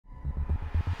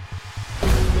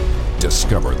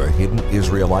Discover the hidden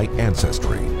Israelite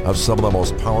ancestry of some of the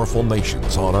most powerful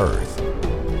nations on earth.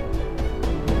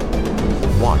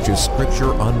 Watch as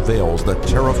Scripture unveils the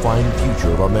terrifying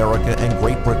future of America and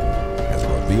Great Britain as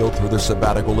revealed through the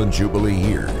sabbatical and Jubilee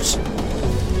years.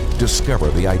 Discover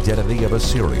the identity of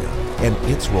Assyria and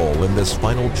its role in this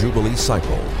final Jubilee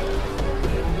cycle.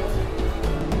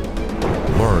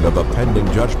 Learn of the pending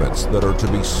judgments that are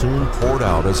to be soon poured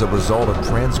out as a result of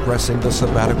transgressing the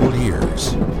sabbatical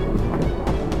years.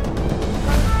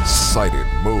 Sighted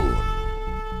Moon.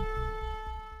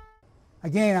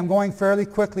 Again, I'm going fairly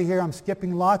quickly here. I'm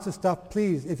skipping lots of stuff.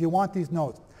 Please, if you want these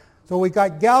notes. So we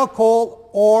got Galcol,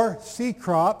 or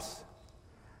Cecrops,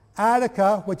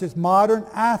 Attica, which is modern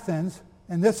Athens,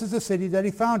 and this is the city that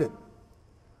he founded.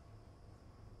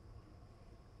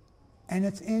 And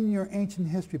it's in your ancient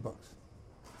history books.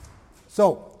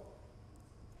 So,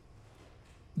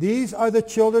 these are the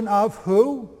children of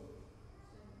who?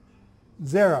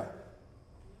 Zerah.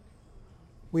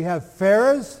 We have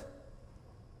Pharez,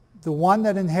 the one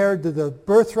that inherited the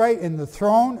birthright and the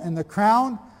throne and the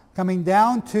crown, coming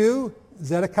down to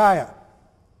Zedekiah.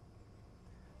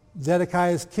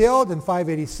 Zedekiah is killed in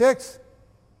 586.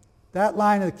 That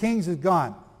line of the kings is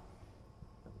gone.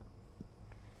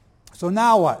 So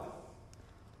now what?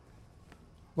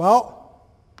 Well,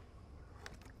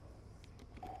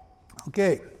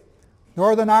 okay.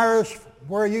 Northern Irish,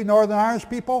 where are you, Northern Irish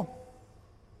people?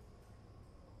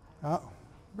 Oh,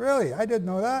 really? I didn't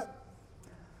know that.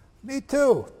 Me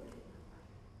too.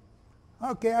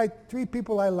 Okay, three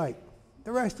people I like.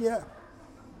 The rest, yeah.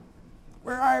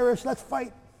 We're Irish, let's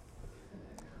fight.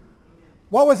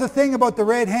 What was the thing about the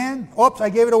red hand? Oops, I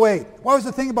gave it away. What was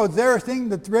the thing about Zerah's thing?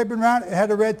 The ribbon around it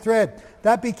had a red thread.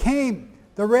 That became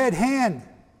the red hand.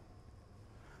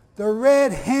 The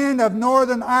red hand of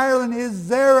Northern Ireland is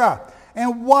Zerah.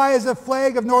 And why is the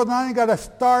flag of Northern Ireland got a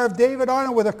Star of David on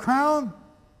it with a crown?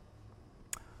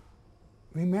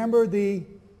 Remember the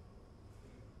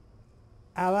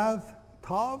Alav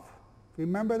Tav?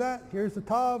 Remember that? Here's the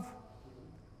Tav.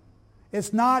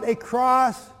 It's not a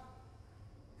cross.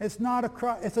 It's not a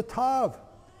cross. It's a Tav.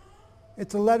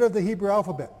 It's a letter of the Hebrew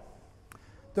alphabet.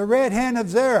 The red hand of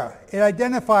Zerah, it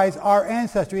identifies our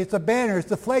ancestry. It's a banner. It's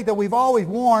the flag that we've always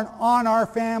worn on our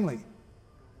family.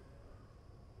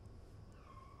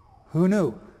 Who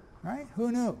knew? Right?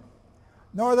 Who knew?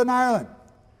 Northern Ireland.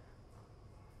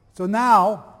 So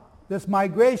now, this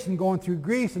migration going through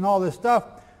Greece and all this stuff.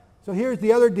 So here's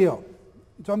the other deal.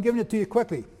 So I'm giving it to you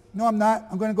quickly. No, I'm not.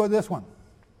 I'm going to go to this one.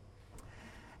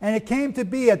 And it came to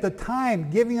be at the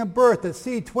time giving a birth that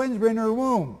see twins were in her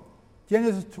womb.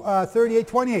 Genesis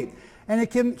 38:28. And it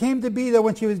came to be that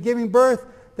when she was giving birth,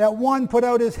 that one put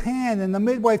out his hand, and the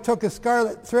midwife took a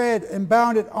scarlet thread and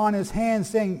bound it on his hand,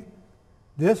 saying,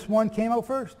 this one came out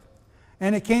first.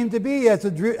 And it came to be as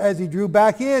he drew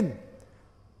back in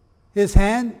his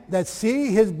hand, that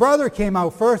see, his brother came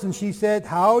out first, and she said,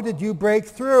 how did you break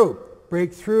through?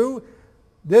 Break through,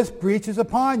 this breach is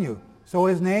upon you. So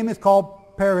his name is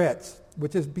called Peretz,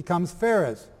 which becomes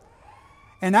Pharez.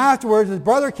 And afterwards, his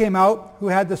brother came out, who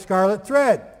had the scarlet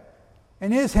thread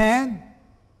in his hand,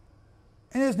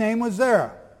 and his name was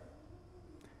Zerah.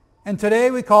 And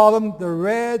today we call them the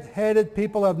red-headed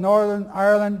people of Northern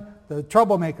Ireland, the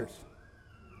troublemakers.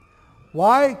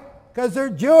 Why? Because they're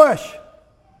Jewish.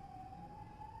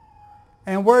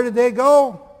 And where did they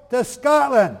go? To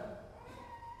Scotland.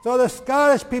 So the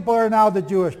Scottish people are now the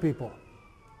Jewish people.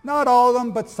 Not all of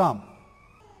them, but some.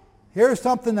 Here's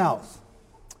something else.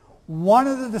 One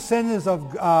of the descendants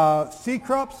of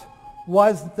Cecrops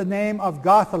was the name of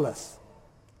Gothelus.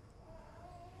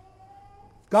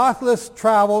 Gothelus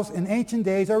travels in ancient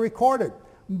days are recorded.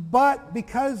 But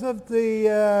because of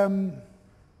the,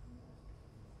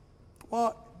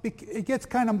 it gets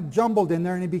kind of jumbled in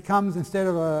there, and he becomes, instead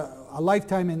of a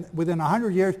lifetime within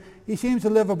 100 years, he seems to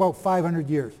live about 500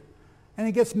 years. And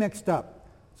it gets mixed up.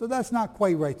 So that's not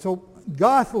quite right. So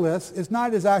Gothelus is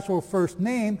not his actual first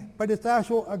name, but it's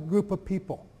actually a group of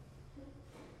people.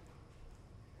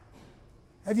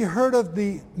 Have you heard of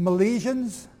the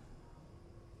Milesians?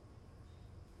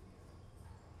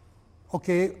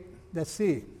 Okay, let's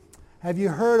see. Have you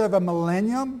heard of a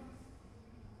millennium?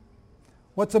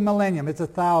 What's a millennium? It's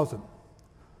 1,000.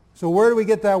 So where do we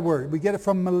get that word? We get it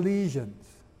from Milesians.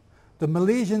 The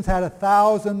Milesians had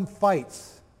 1,000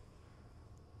 fights.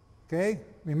 Okay?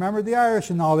 Remember the Irish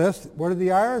and all this. What are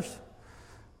the Irish?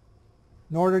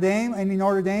 Notre Dame? Any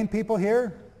Notre Dame people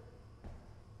here?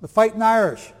 The fighting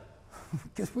Irish.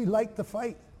 Because we like to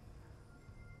fight.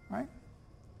 Right?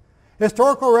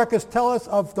 Historical records tell us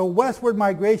of the westward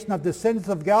migration of descendants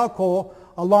of Galcol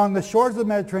along the shores of the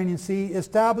Mediterranean Sea,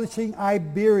 establishing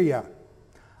Iberia.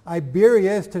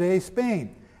 Iberia is today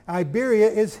Spain. Iberia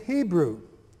is Hebrew.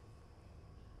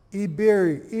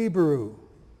 Iberia.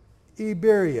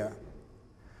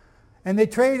 And they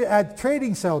traded at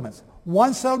trading settlements.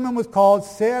 One settlement was called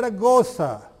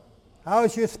Saragossa. How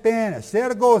is your Spanish?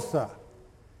 Saragossa.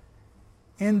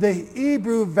 In the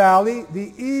Ebro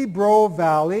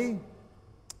Valley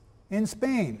in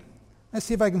Spain. Let's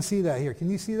see if I can see that here. Can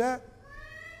you see that?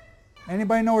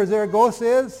 Anybody know where Zaragoza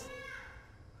is?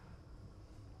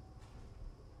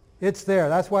 It's there.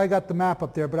 That's why I got the map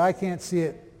up there, but I can't see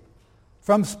it.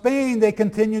 From Spain, they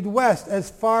continued west as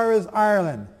far as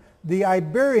Ireland. The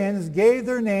Iberians gave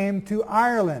their name to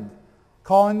Ireland,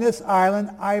 calling this island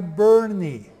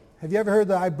Iberni. Have you ever heard of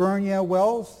the Ibernia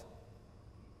Wells?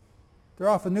 They're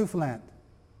off of Newfoundland.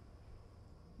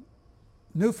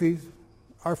 Newfies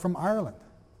are from Ireland.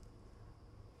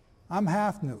 I'm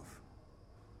half Newf.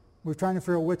 We're trying to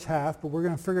figure out which half, but we're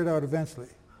going to figure it out eventually.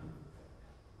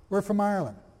 We're from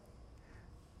Ireland.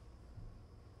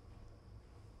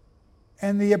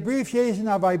 And the abbreviation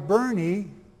of Iberni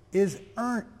is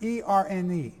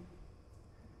E-R-N-E,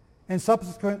 and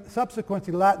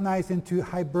subsequently Latinized into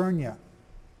Hibernia.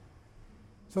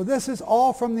 So this is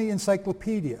all from the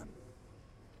encyclopedia.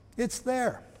 It's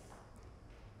there.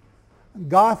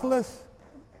 Gothelus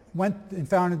went and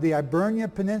founded the Ibernia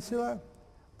Peninsula,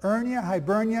 Ernia,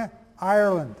 Hibernia,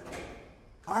 Ireland.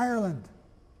 Ireland.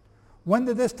 When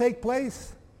did this take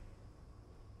place?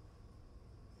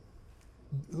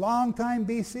 Long time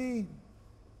BC.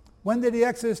 When did the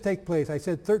Exodus take place? I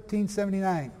said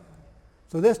 1379.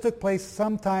 So this took place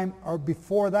sometime or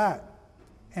before that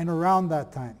and around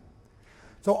that time.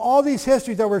 So all these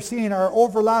histories that we're seeing are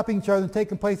overlapping each other and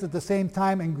taking place at the same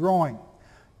time and growing.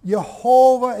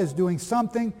 Jehovah is doing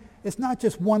something. It's not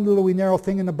just one little wee narrow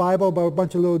thing in the Bible about a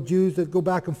bunch of little Jews that go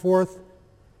back and forth.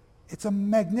 It's a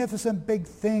magnificent big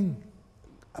thing.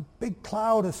 A big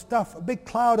cloud of stuff, a big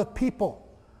cloud of people.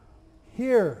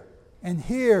 Here and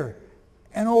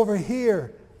over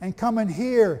here and coming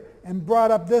here and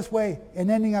brought up this way and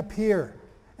ending up here.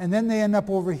 And then they end up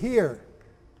over here.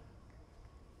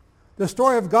 The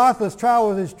story of Gothelus'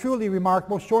 travels is truly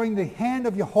remarkable, showing the hand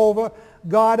of Jehovah,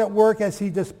 God at work as he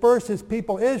dispersed his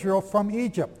people Israel from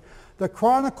Egypt. The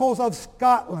Chronicles of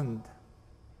Scotland.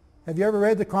 Have you ever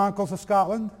read the Chronicles of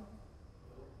Scotland?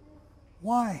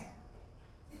 Why?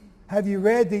 Have you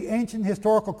read the ancient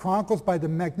historical chronicles by the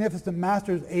magnificent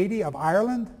Masters 80 of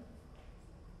Ireland?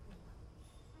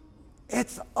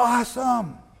 It's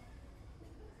awesome.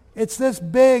 It's this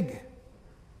big.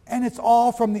 And it's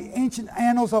all from the ancient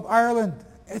annals of Ireland.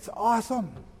 It's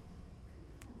awesome.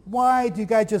 Why do you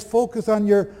guys just focus on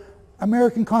your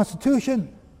American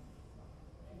Constitution?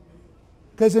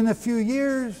 Because in a few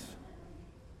years,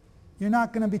 you're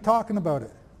not going to be talking about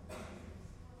it.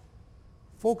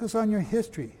 Focus on your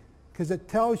history, because it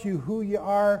tells you who you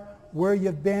are, where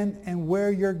you've been, and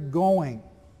where you're going.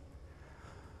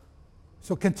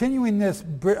 So continuing this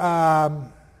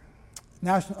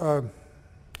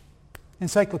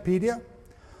encyclopedia,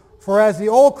 for as the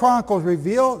old chronicles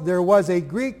reveal, there was a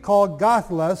Greek called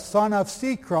Gothelus, son of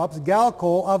Cecrops,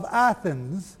 Galcol of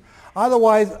Athens,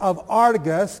 otherwise of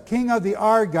Argus, king of the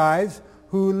Argives,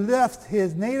 who left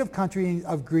his native country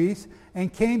of Greece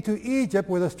and came to Egypt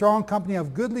with a strong company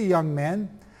of goodly young men.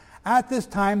 At this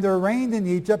time there reigned in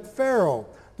Egypt Pharaoh,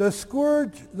 the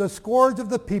scourge of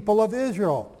the people of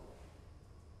Israel.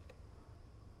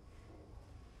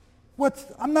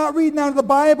 I'm not reading out of the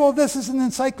Bible. This is an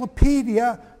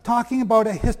encyclopedia talking about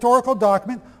a historical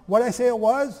document. What did I say it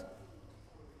was?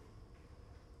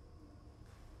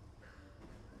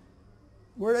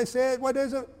 Where did I say it? What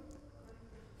is it?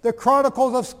 The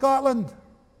Chronicles of Scotland.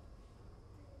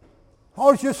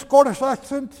 How's your Scottish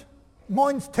accent?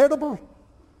 Mine's terrible.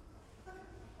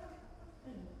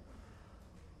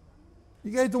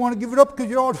 You guys don't want to give it up because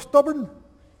you're all stubborn?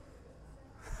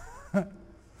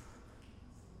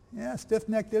 Yeah,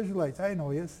 stiff-necked Israelites. I know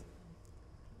he is.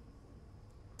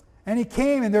 And he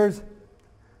came, and there's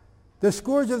the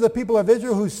scourge of the people of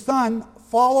Israel, whose son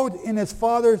followed in his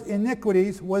father's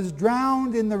iniquities, was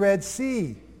drowned in the Red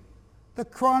Sea. The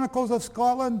Chronicles of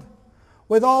Scotland.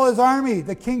 With all his army,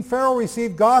 the king Pharaoh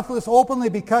received Gothelus openly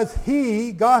because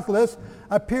he, Gothelus,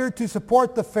 appeared to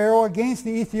support the Pharaoh against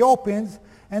the Ethiopians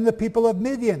and the people of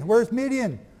Midian. Where's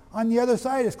Midian? On the other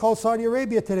side. It's called Saudi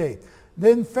Arabia today.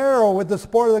 Then Pharaoh, with the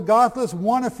support of the Gothelus,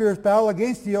 won a fierce battle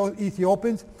against the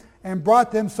Ethiopians and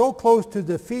brought them so close to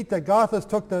defeat that Gothelus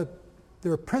took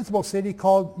their principal city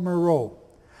called Meroe.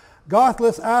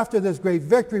 Gothelus, after this great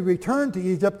victory, returned to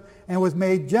Egypt and was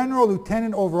made general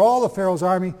lieutenant over all of Pharaoh's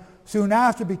army soon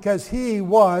after, because he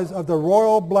was of the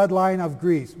royal bloodline of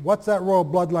Greece. What's that royal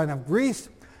bloodline of Greece?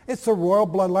 It's the royal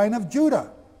bloodline of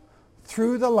Judah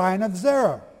through the line of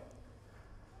Zerah.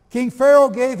 King Pharaoh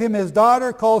gave him his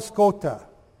daughter called Skota.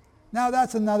 Now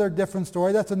that's another different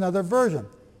story. That's another version.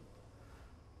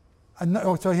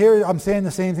 So here I'm saying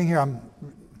the same thing here. I'm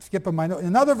skipping my note.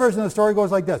 Another version of the story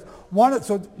goes like this.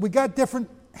 So we got different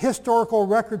historical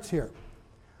records here.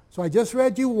 So I just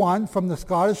read you one from the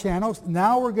Scottish Annals.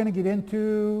 Now we're going to get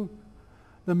into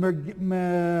the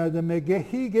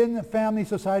McGeegan Family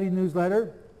Society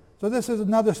newsletter. So this is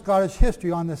another Scottish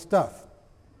history on this stuff.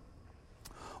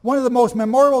 One of the most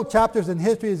memorable chapters in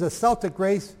history is the Celtic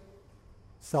race.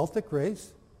 Celtic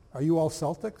race? Are you all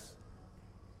Celtics?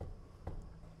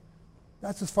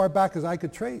 That's as far back as I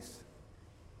could trace.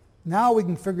 Now we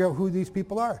can figure out who these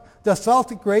people are. The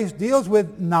Celtic race deals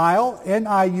with Niall,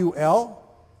 N-I-U-L,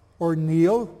 or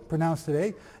Neil, pronounced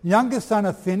today, youngest son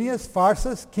of Phineas,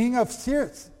 Pharsis, king of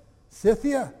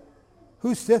Scythia.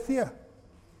 Who's Scythia?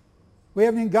 We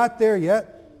haven't even got there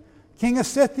yet. King of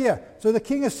Scythia. So the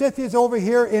king of Scythia is over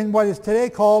here in what is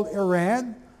today called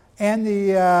Iran and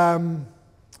the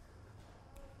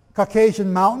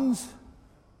Caucasian Mountains,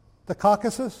 the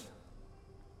Caucasus.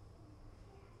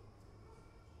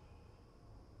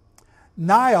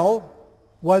 Niall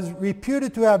was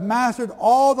reputed to have mastered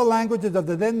all the languages of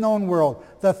the then known world.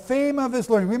 The fame of his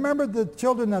learning. Remember, the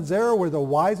children of Zerah were the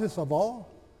wisest of all?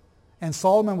 And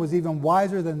Solomon was even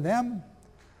wiser than them?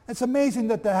 It's amazing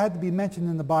that that had to be mentioned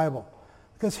in the Bible.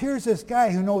 Because here's this guy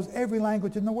who knows every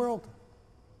language in the world.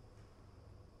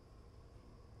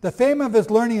 The fame of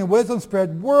his learning and wisdom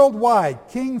spread worldwide.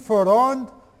 King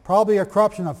Pharaoh, probably a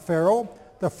corruption of Pharaoh,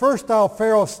 the first-style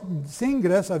Pharaoh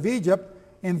Singras of Egypt,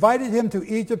 invited him to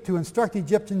Egypt to instruct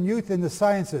Egyptian youth in the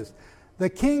sciences. The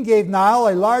king gave Niall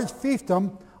a large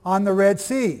fiefdom on the Red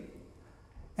Sea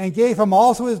and gave him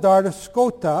also his daughter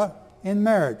Skota in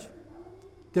marriage.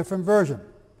 Different version.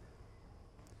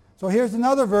 So here's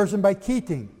another version by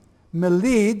Keating.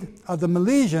 Milede of the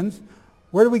Milesians.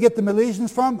 Where do we get the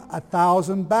Milesians from?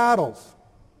 1,000 battles,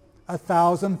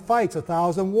 1,000 fights,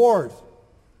 1,000 wars.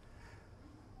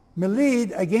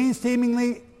 Milede, again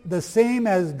seemingly the same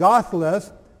as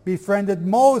Gothelus, befriended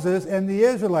Moses and the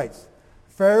Israelites.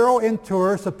 Pharaoh in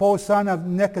Tur, supposed son of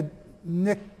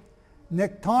Nectanebus,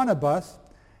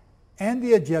 and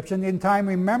the Egyptian in time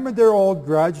remembered their old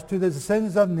grudge to the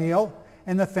descendants of Neil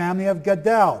and the family of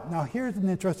Gadel. Now here's an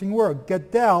interesting word.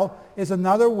 Gadel is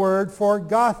another word for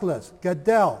Gothelus.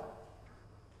 Gadel.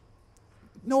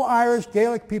 No Irish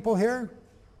Gaelic people here?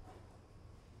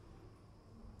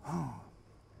 Oh.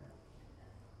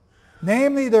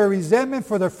 Namely, their resentment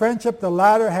for the friendship the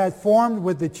latter had formed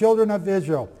with the children of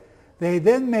Israel. They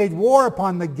then made war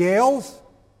upon the Gaels.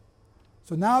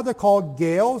 So now they're called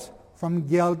Gaels from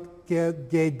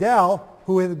Gadel,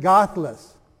 who is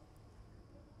Gothelus,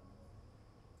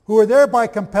 who were thereby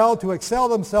compelled to exile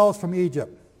themselves from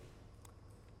Egypt.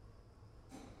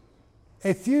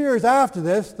 A few years after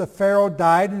this, the Pharaoh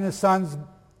died, and his sons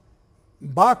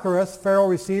Bacharus, Pharaoh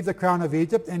received the crown of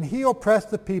Egypt, and he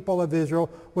oppressed the people of Israel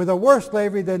with a worse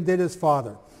slavery than did his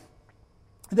father.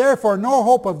 Therefore, no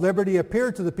hope of liberty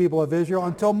appeared to the people of Israel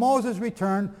until Moses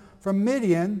returned from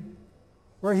Midian,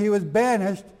 where he was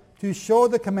banished to show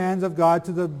the commands of God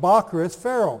to the Bacharus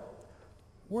Pharaoh.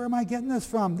 Where am I getting this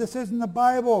from? This isn't the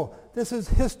Bible. This is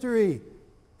history.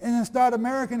 And it's not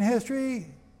American history.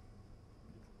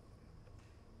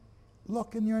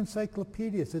 Look in your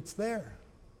encyclopedias. It's there.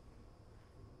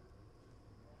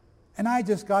 And I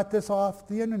just got this off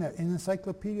the internet in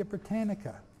Encyclopedia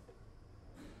Britannica.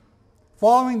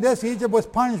 Following this, Egypt was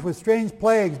punished with strange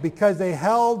plagues because they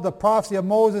held the prophecy of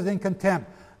Moses in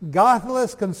contempt.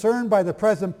 Gothelus, concerned by the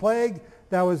present plague,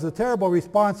 that was the terrible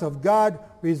response of God,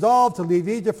 resolved to leave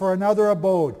Egypt for another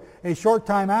abode. A short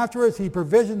time afterwards, he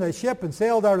provisioned a ship and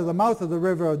sailed out of the mouth of the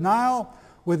river Nile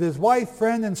with his wife,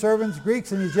 friend, and servants,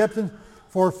 Greeks and Egyptians,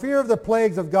 for fear of the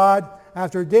plagues of God.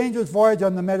 After a dangerous voyage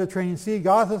on the Mediterranean Sea,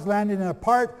 Gothelus landed in a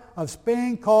part of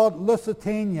Spain called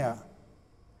Lusitania,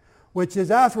 which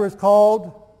is afterwards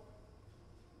called,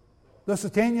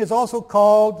 Lusitania is also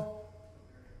called,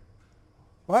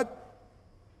 what?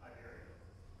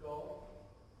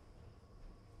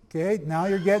 Okay, now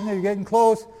you're getting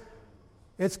close.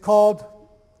 It's called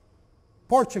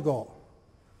Portugal.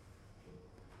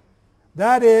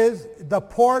 That is the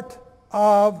port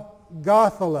of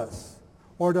Gothelus,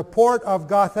 or the port of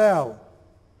Gothel.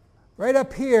 Right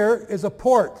up here is a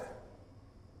port.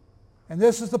 And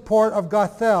this is the port of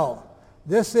Gothel.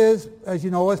 This is, as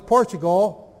you know, is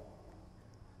Portugal.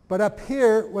 But up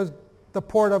here was the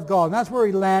port of Gaul. And that's where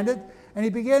he landed. And he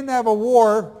began to have a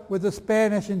war with the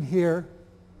Spanish in here.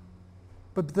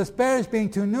 But the Spanish being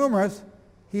too numerous,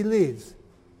 he leaves.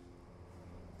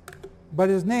 but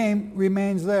his name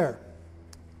remains there.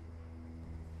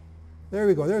 There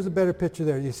we go. There's a better picture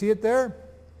there. You see it there?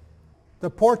 The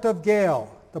port of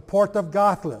Gael, the port of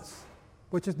Gothlis,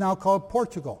 which is now called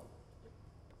Portugal.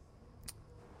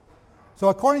 So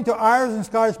according to Irish and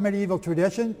Scottish medieval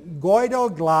tradition,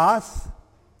 Goidel Glas,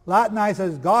 Latinized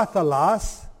as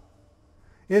Gothalas,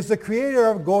 is the creator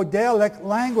of Goidelic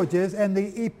languages and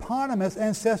the eponymous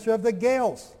ancestor of the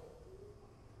Gaels.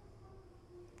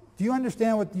 Do you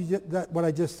understand what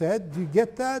I just said? Do you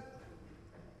get that?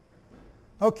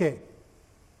 Okay.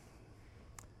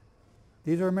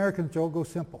 These are Americans, Joe. Go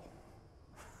simple.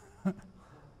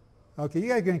 Okay, you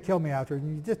guys are going to kill me after,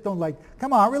 and you just don't like...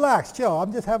 Come on, relax, chill.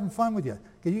 I'm just having fun with you.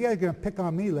 Because you guys are going to pick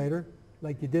on me later,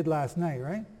 like you did last night,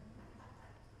 right?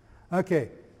 Okay.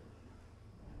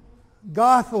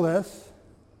 Gothalis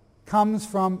comes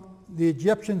from the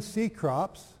Egyptian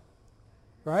Cecrops,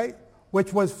 right?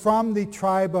 Which was from the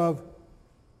tribe of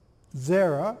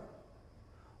Zerah,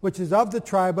 which is of the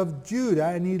tribe of Judah,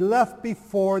 and he left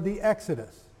before the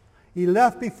Exodus. He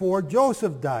left before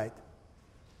Joseph died.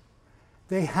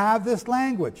 They have this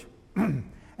language, and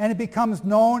it becomes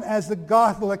known as the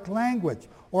Gothelic language,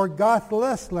 or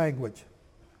Gothalis language,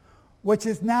 which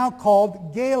is now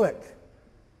called Gaelic.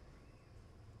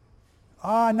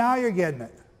 Ah, now you're getting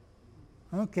it.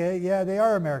 Okay, yeah, they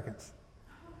are Americans.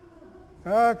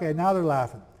 Okay, now they're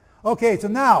laughing. Okay, so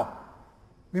now,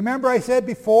 remember I said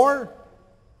before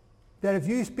that if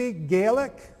you speak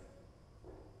Gaelic,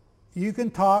 you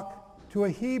can talk to a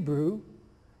Hebrew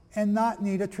and not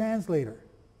need a translator.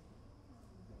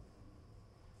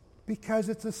 Because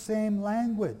it's the same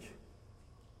language.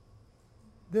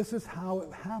 This is how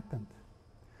it happened.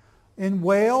 In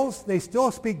Wales, they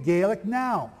still speak Gaelic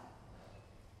now.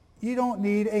 You don't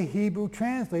need a Hebrew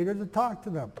translator to talk to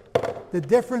them. The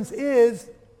difference is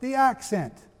the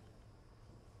accent.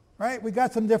 Right? We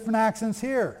got some different accents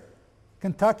here.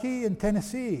 Kentucky and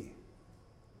Tennessee.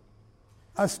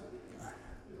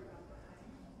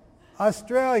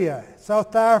 Australia,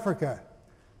 South Africa.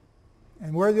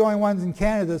 And we're the only ones in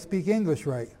Canada that speak English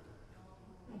right.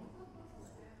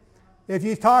 If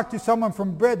you talk to someone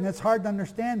from Britain, it's hard to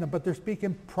understand them, but they're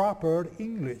speaking proper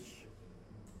English.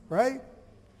 Right?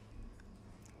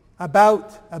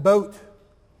 About.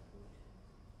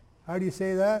 How do you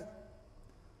say that?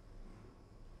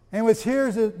 Anyways,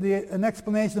 here's an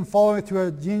explanation following it through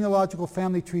a genealogical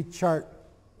family tree chart.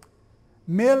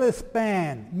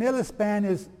 Milispan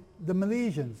is the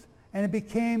Milesians, and it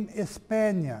became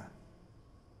Hispania.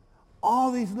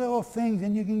 All these little things,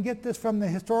 and you can get this from the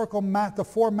historical the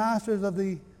four masters of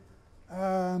the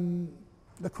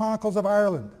Chronicles of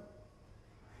Ireland.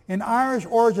 In Irish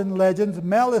origin legends,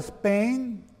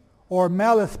 Melispain or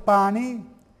Melispani,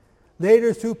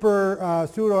 later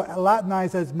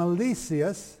pseudo-Latinized as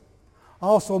Milesius,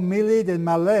 also Milid and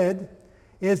Maled,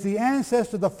 is the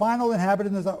ancestor of the final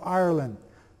inhabitants of Ireland,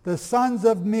 the sons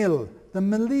of Mil, the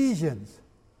Milesians,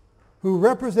 who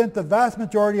represent the vast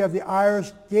majority of the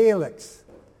Irish Gaelics.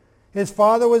 His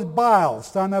father was Baal,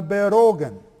 son of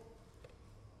Berogan.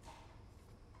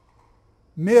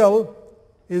 Mil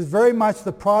is very much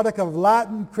the product of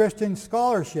Latin Christian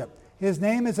scholarship. His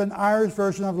name is an Irish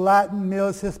version of Latin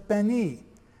Milis Hispanii,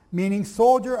 meaning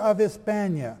soldier of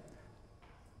Hispania,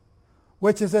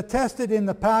 which is attested in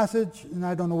the passage, and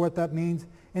I don't know what that means,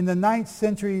 in the 9th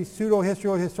century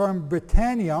pseudo-historian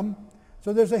Britannium.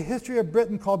 So there's a history of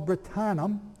Britain called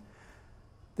Britannum,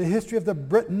 the history of the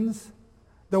Britons.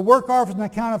 The work offers an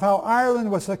account of how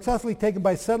Ireland was successfully taken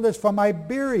by settlers from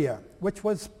Iberia, which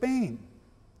was Spain.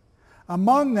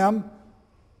 Among them,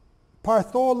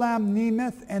 Partholam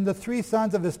Nemeth and the three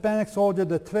sons of Hispanic soldier,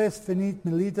 the Tres Finit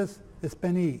Milites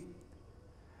Hispanii.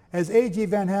 As A.G.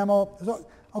 Van Hamel,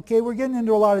 okay, we're getting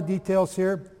into a lot of details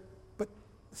here, but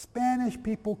Spanish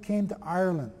people came to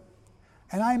Ireland.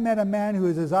 And I met a man who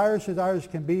is as Irish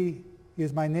can be. He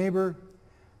was my neighbor,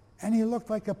 and he looked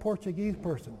like a Portuguese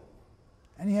person.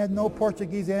 And he had no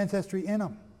Portuguese ancestry in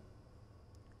him.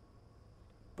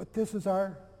 But this is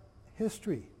our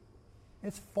history.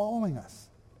 It's following us.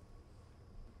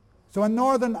 So in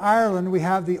Northern Ireland, we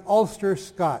have the Ulster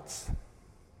Scots.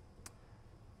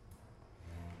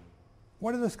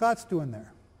 What are the Scots doing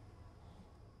there?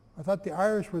 I thought the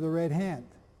Irish were the red hand.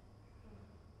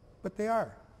 But they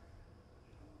are.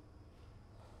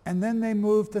 And then they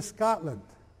moved to Scotland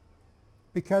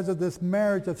because of this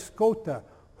marriage of Scota,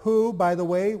 who, by the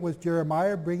way, was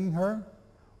Jeremiah bringing her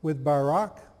with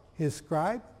Barak, his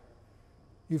scribe.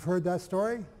 You've heard that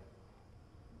story?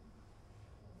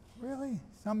 Really?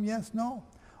 Some yes, no?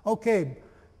 Okay,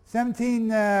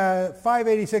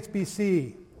 586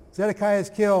 BC, Zedekiah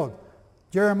is killed.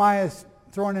 Jeremiah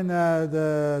thrown in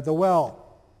the well.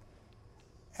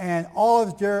 And all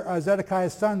of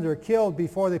Zedekiah's sons are killed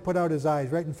before they put out his eyes,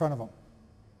 right in front of him.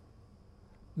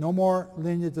 No more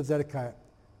lineage of Zedekiah.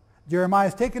 Jeremiah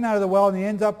is taken out of the well, and he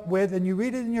ends up with, and you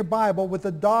read it in your Bible, with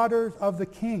the daughters of the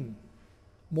king.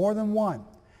 More than one.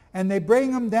 And they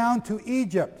bring him down to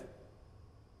Egypt.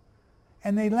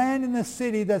 And they land in a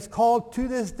city that's called to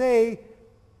this day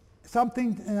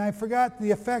something, and I forgot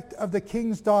the effect of the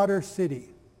king's daughter city.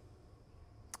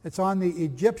 It's on the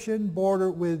Egyptian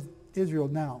border with Israel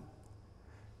now.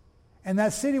 And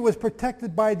that city was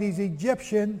protected by these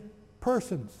Egyptian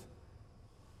persons.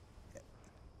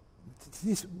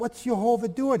 What's Jehovah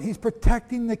doing? He's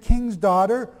protecting the king's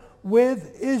daughter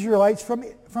with Israelites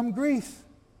from Greece.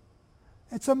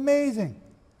 It's amazing.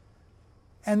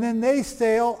 And then they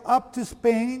sail up to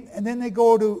Spain, and then they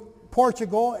go to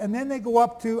Portugal, and then they go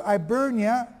up to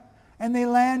Ibernia, and they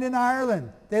land in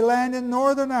Ireland. They land in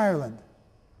Northern Ireland.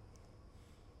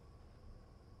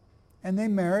 And they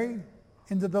marry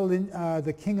into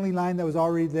the kingly line that was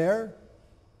already there.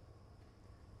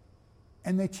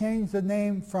 And they change the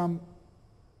name from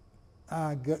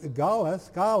Gallus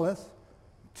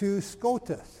to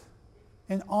Scotus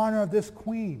in honor of this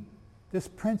queen, this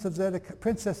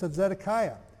princess of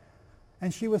Zedekiah.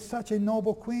 And she was such a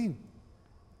noble queen.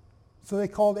 So they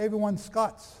called everyone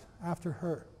Scots after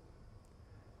her.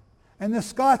 And the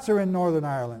Scots are in Northern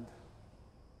Ireland.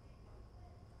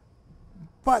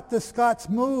 But the Scots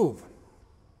move.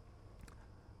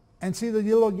 And see the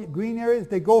little green areas?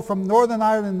 They go from Northern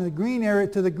Ireland, the green area,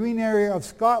 to the green area of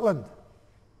Scotland.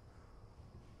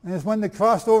 And it's when they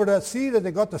crossed over that sea that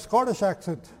they got the Scottish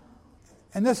accent.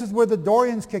 And this is where the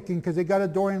Dorians kick in, because they got a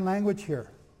Dorian language here.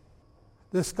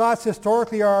 The Scots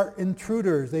historically are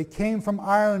intruders. They came from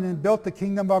Ireland and built the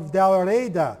kingdom of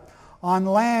Dalriada on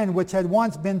land which had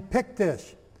once been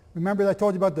Pictish. Remember I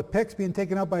told you about the Picts being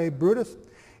taken out by Brutus?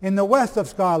 In the west of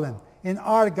Scotland, in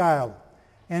Argyll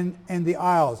and the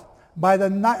Isles. By the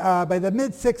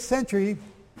mid-6th century,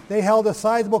 they held a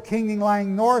sizable kingdom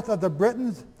lying north of the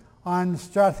Britons on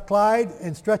Strathclyde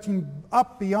and stretching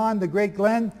up beyond the Great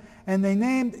Glen, and they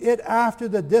named it after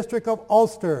the district of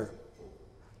Ulster.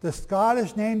 The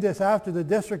Scottish named this after the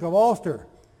district of Ulster,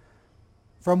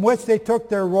 from which they took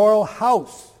their royal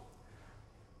house.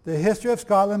 The History of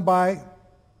Scotland by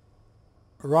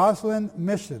Rosalind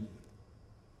Mission.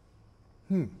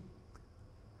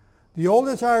 The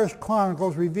oldest Irish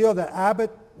chronicles reveal that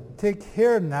Abbot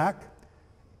Tigernach,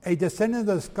 a descendant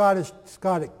of the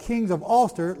Scottish kings of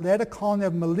Ulster, led a colony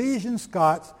of Milesian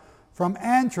Scots from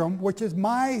Antrim, which is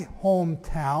my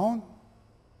hometown,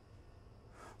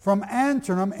 from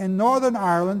Antrim in Northern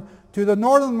Ireland to the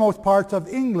northernmost parts of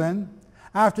England.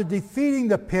 After defeating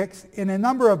the Picts in a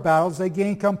number of battles, they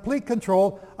gained complete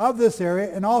control of this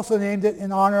area and also named it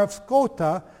in honor of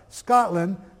Scota,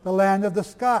 Scotland, the land of the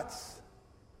Scots.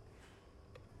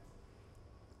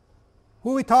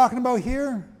 Who are we talking about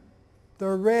here? The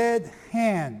Red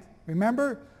Hand,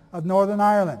 remember, of Northern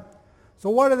Ireland.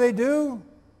 So what do?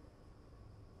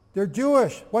 They're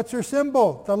Jewish. What's their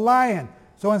symbol? The lion.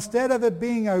 So instead of it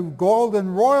being a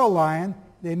golden royal lion,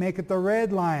 they make it the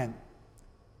red lion.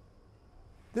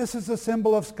 This is the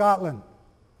symbol of Scotland.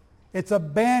 It's a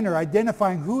banner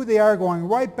identifying who they are, going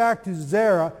right back to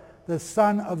Zerah, the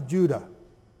son of Judah.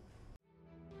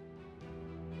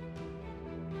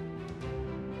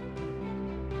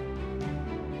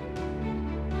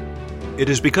 It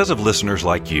is because of listeners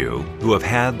like you who have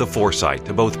had the foresight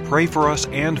to both pray for us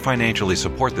and financially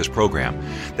support this program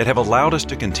that have allowed us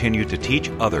to continue to teach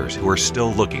others who are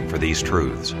still looking for these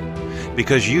truths.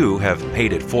 Because you have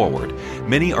paid it forward,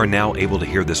 many are now able to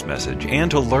hear this message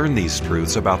and to learn these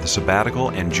truths about the sabbatical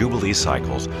and jubilee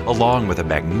cycles, along with the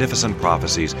magnificent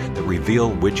prophecies that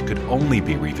reveal which could only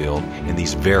be revealed in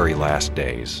these very last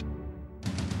days.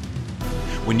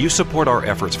 When you support our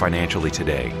efforts financially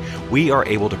today, we are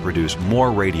able to produce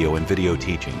more radio and video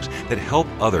teachings that help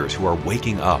others who are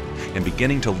waking up and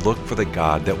beginning to look for the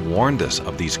God that warned us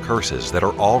of these curses that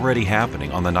are already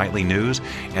happening on the nightly news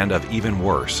and of even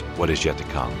worse, what is yet to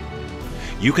come.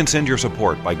 You can send your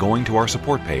support by going to our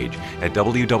support page at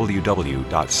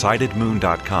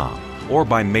www.sightedmoon.com or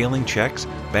by mailing checks,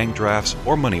 bank drafts,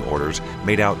 or money orders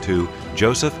made out to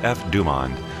Joseph F.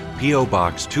 Dumond, P.O.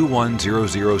 Box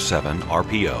 21007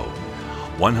 RPO,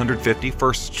 150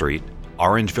 1st Street,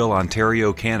 Orangeville,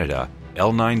 Ontario, Canada,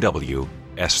 L9W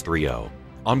S30.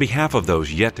 On behalf of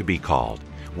those yet to be called,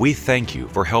 we thank you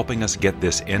for helping us get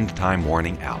this end-time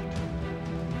warning out.